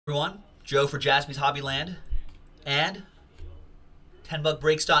Everyone, Joe for Jaspys Hobbyland and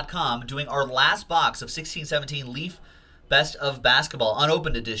 10buckbreaks.com doing our last box of 16-17 Leaf Best of Basketball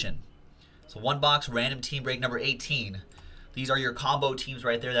Unopened Edition. So one box random team break number 18. These are your combo teams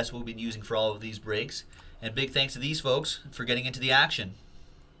right there. That's what we've been using for all of these breaks. And big thanks to these folks for getting into the action.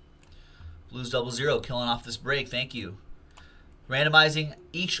 Blues 00 killing off this break. Thank you. Randomizing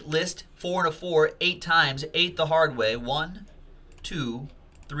each list 4 and a 4, 8 times, 8 the hard way. 1, 2,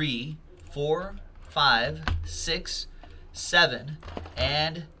 3, 4, 5, 6, 7,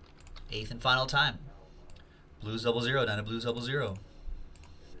 and 8th and final time. Blues 00 down to Blues 00.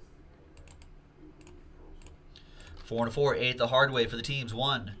 4 and a 4, 8 the hard way for the teams.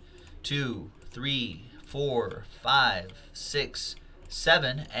 1, 2, 3, 4, 5, 6,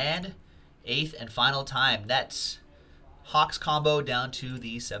 7, and 8th and final time. Nets. Hawks combo down to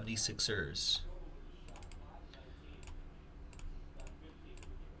the 76ers.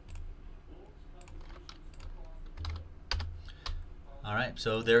 All right,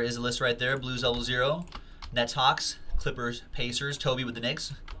 so there is a list right there. Blues 00, Nets, Hawks, Clippers, Pacers, Toby with the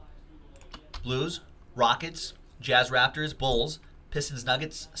Knicks, Blues, Rockets, Jazz, Raptors, Bulls, Pistons,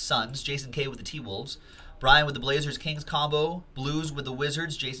 Nuggets, Suns, Jason K with the T-Wolves, Brian with the Blazers, Kings combo, Blues with the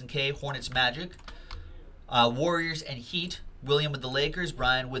Wizards, Jason K, Hornets, Magic, Warriors and Heat, William with the Lakers,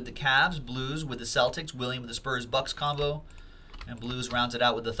 Brian with the Cavs, Blues with the Celtics, William with the Spurs, Bucks combo, and Blues rounds it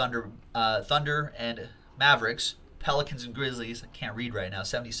out with the Thunder and Mavericks, Pelicans and Grizzlies. I can't read right now.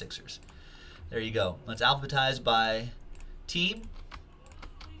 76ers. There you go. Let's alphabetize by team.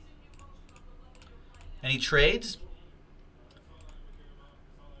 Any trades?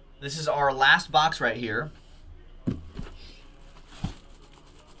 This is our last box right here.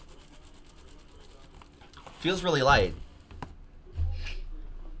 Feels really light.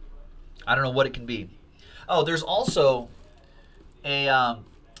 I don't know what it can be. Oh, there's also a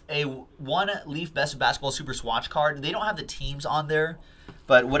one Leaf Best of Basketball Super Swatch card. They don't have the teams on there,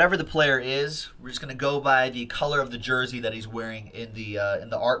 but whatever the player is, we're just gonna go by the color of the jersey that he's wearing in the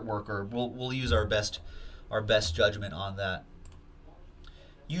artwork, or we'll use our best judgment on that.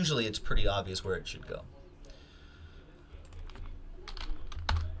 Usually, it's pretty obvious where it should go.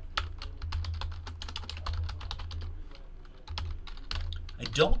 I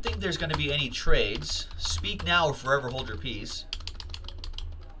don't think there's going to be any trades. Speak now or forever hold your peace.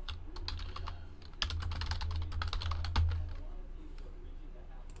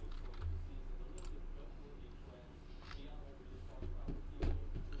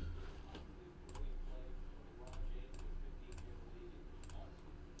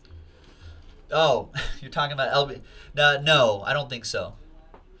 Oh, you're talking about LB? No, I don't think so.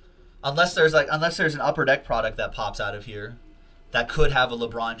 Unless there's an upper deck product that pops out of here that could have a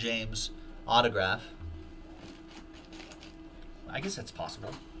LeBron James autograph. I guess that's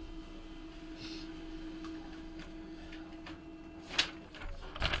possible.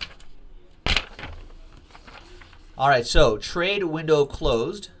 All right, so trade window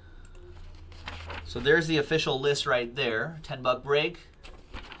closed. So there's the official list right there. 10-buck break.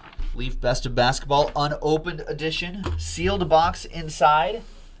 Leaf Best of Basketball Unopened Edition. Sealed box inside.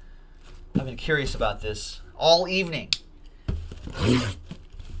 I've been curious about this all evening.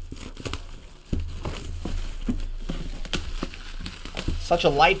 Such a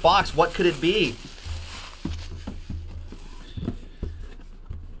light box. What could it be?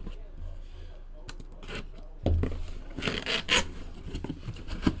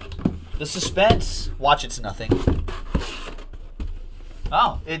 The suspense. Watch, it's nothing.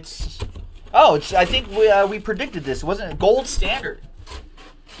 I think we predicted this. It wasn't a gold standard.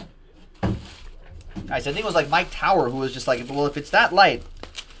 Guys, I think it was like Mike Tower who was just like, well, if it's that light,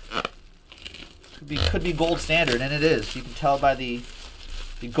 could be gold standard, and it is. You can tell by the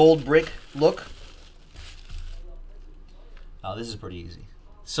gold brick look. Oh, this is pretty easy.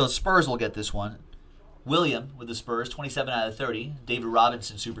 So Spurs will get this one. William with the Spurs, 27 out of 30. David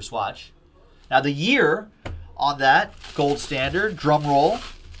Robinson Super Swatch. Now the year on that gold standard, drum roll,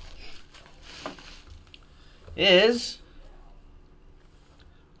 is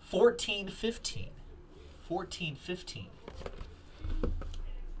 14-15. 14-15.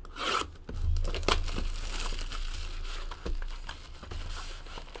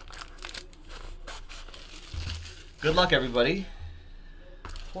 Good luck, everybody.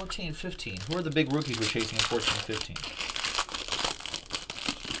 14-15. Who are the big rookies we're chasing at 14-15?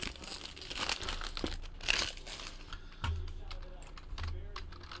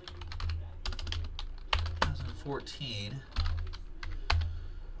 14.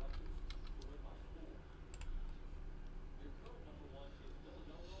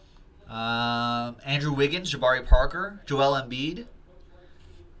 Andrew Wiggins, Jabari Parker, Joel Embiid,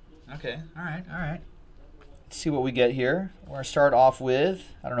 Okay. All right. All right. Let's see what we get here. We're going to start off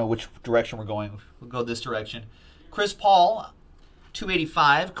with, I don't know which direction we're going. We'll go this direction. Chris Paul,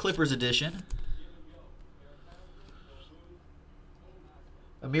 285, Clippers edition.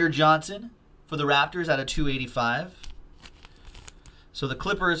 Amir Johnson for the Raptors out of 285. So the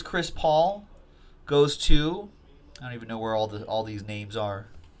Clippers, Chris Paul, goes to, I don't even know where all these names are.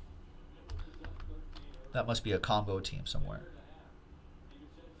 That must be a combo team somewhere.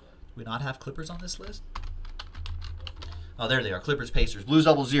 Do we not have Clippers on this list? Oh, there they are. Clippers, Pacers. Blues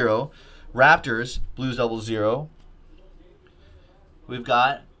 00. Raptors, Blues 00. We've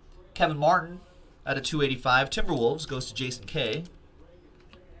got Kevin Martin out of 285. Timberwolves goes to Jason K.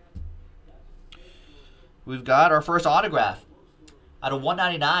 We've got our first autograph out of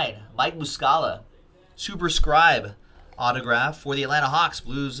 199. Mike Muscala. Super Scribe autograph for the Atlanta Hawks.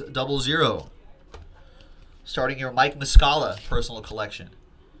 Blues 00. Starting your Mike Muscala personal collection.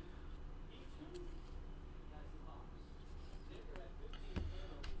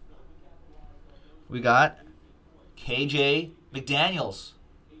 We got KJ McDaniels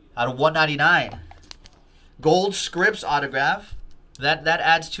out of 199. Gold Scripts autograph. That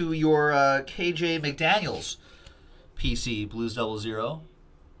adds to your KJ McDaniels PC, Blues 00.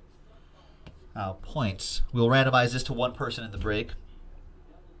 Points. We'll randomize this to one person in the break.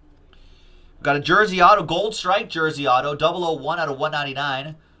 Got a jersey auto, gold strike jersey auto, 001 out of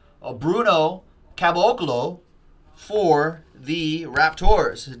 199. Bruno Caboclo for the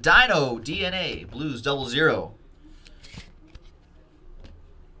Raptors. Dino DNA, Blues 00.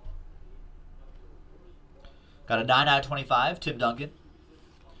 Got a 9 out of 25, Tim Duncan.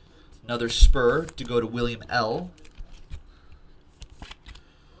 Another Spur to go to William L.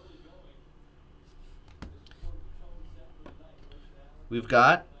 We've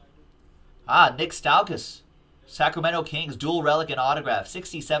got Nick Stauskas, Sacramento Kings, dual relic and autograph,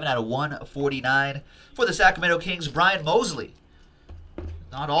 67 out of 149 for the Sacramento Kings. Brian Mosley,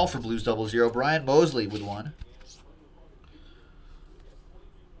 not all for Blues 00. Brian Mosley with one.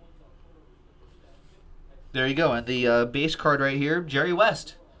 There you go, and the base card right here, Jerry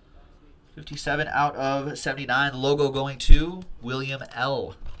West, 57 out of 79. The logo going to William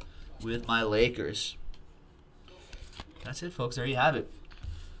L. with my Lakers. That's it, folks. There you have it.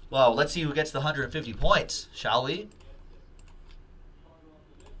 Well, let's see who gets the 150 points, shall we?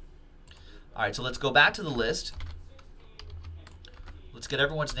 All right, so let's go back to the list. Let's get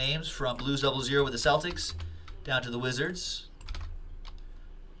everyone's names from Blues 00 with the Celtics down to the Wizards.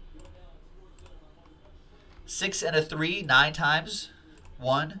 6 and a 3, 9 times.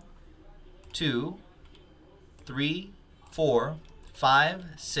 1, 2, 3, 4, 5,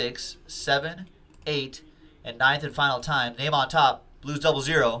 6, 7, 8, and 9th and final time. Name on top, Blues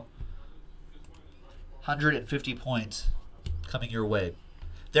 00. 150 points coming your way.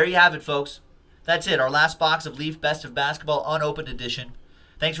 There you have it, folks. That's it. Our last box of Leaf Best of Basketball Unopened Edition.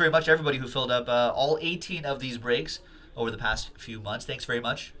 Thanks very much, everybody who filled up all 18 of these breaks over the past few months. Thanks very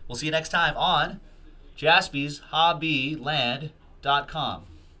much. We'll see you next time on JaspysHobbyLand.com.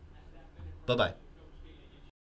 Bye-bye.